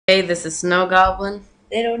Hey, this is Snow Goblin,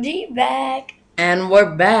 Little G back. and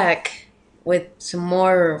we're back with some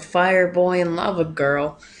more Fire Boy and Lava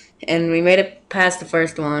Girl, and we made it past the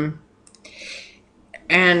first one.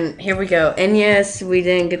 And here we go. And yes, we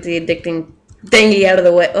didn't get the addicting thingy out of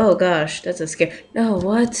the way. Oh gosh, that's a scare. No,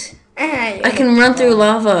 what? I can run through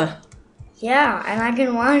lava. Yeah, and I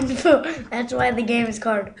can run through. That's why the game is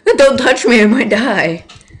called. Don't touch me, I might die.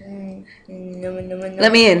 No.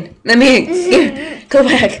 Let me in. Let me in. Here, go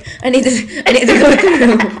back. I need to go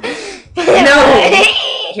through. No.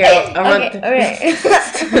 Here, I'll run through. Alright.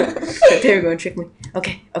 They were going to trick me.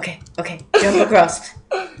 Okay. Jump across.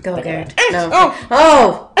 Go there. No.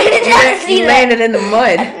 Oh! I did not see You that. landed in the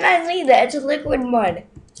mud. I did not see that. It's a liquid mud.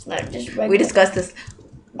 It's not just regular. We discussed this.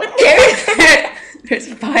 What There's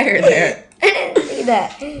fire there. I didn't see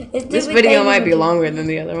that. This video might be longer than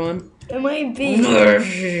the other one. It might be.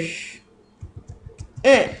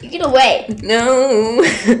 You get away. No.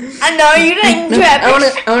 I know you didn't trap it.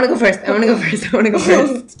 I wanna go first. I wanna go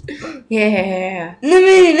first. Yeah. Let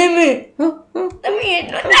me. Oh. What the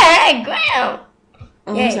heck, ground?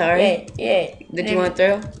 Oh, I'm sorry. Yeah. Did you want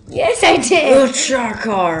through? Yes, I did. Oh,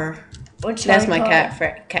 car. That's my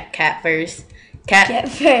catchphrase.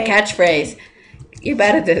 Catchphrase. You're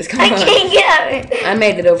bad at this. Come on. I can't get it. I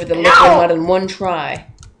made it over the liquid mud in one try.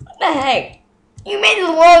 What the heck? You made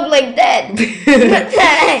the log like that. What the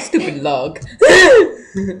heck? Stupid log.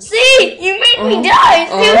 See, you made me die.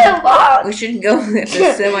 Stupid log. We should go at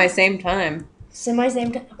the same time. Same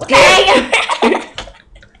time. What the heck?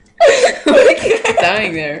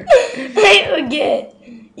 Dying there. I forget.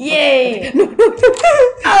 Yay.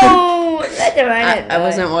 Oh, that's right. I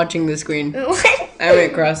wasn't watching the screen. What? I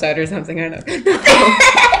went cross-eyed or something. I know. I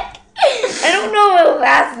don't know what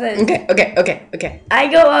happened. Okay. I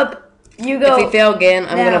go up. You go. If we fail again,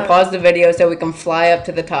 I'm down. gonna pause the video so we can fly up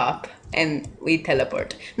to the top and we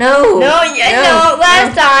teleport. No.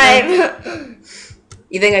 Last time.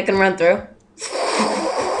 You think I can run through?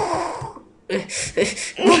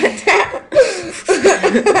 What?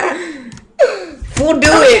 We'll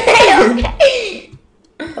do it.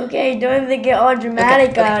 Okay, don't think get all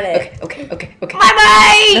dramatic on it. Okay.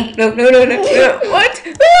 Bye. No. What?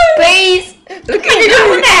 Please. Look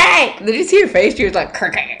at you. Did you see her face? She was like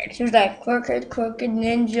crooked. She was like crooked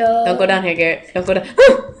ninja. Don't go down here, Garrett. Don't go down.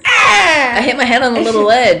 Ah! I hit my head on the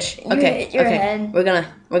little edge. You hit your head. We're gonna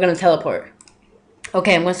teleport.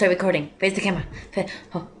 Okay, I'm gonna start recording. Face the camera.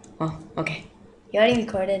 Oh, okay. You already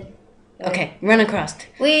recorded. Okay, run across.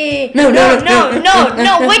 No. Wait.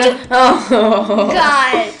 Oh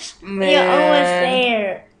Gosh, man. you're almost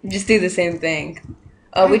there. Just do the same thing.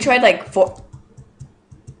 Oh, we tried like four.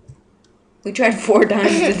 We tried 4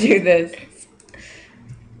 times to do this.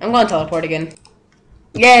 I'm gonna teleport again.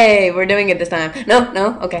 Yay, we're doing it this time.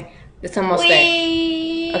 No. Okay, this time I'll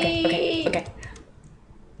stay. Okay.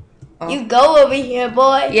 Oh. You go over here,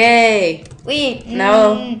 boy. Yay.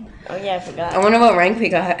 No. Oh yeah, I forgot. I wonder what rank we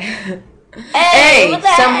got. Hey, what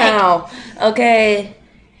the somehow. Heck? Okay.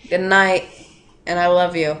 Good night, and I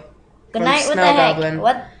love you. Good night. What Snow the heck? Goblin.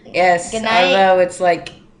 What? Yes. Good night. Although it's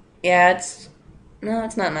like, yeah, it's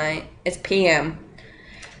not night. It's PM.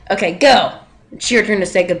 Okay, go. It's your turn to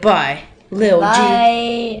say goodbye, Lil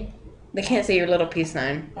Bye. G. They can't see your little peace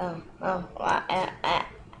sign.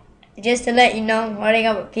 Just to let you know, I'm holding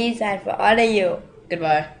up a peace sign for all of you.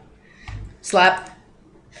 Goodbye. Slap.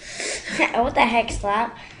 What the heck,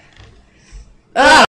 slap? Ah!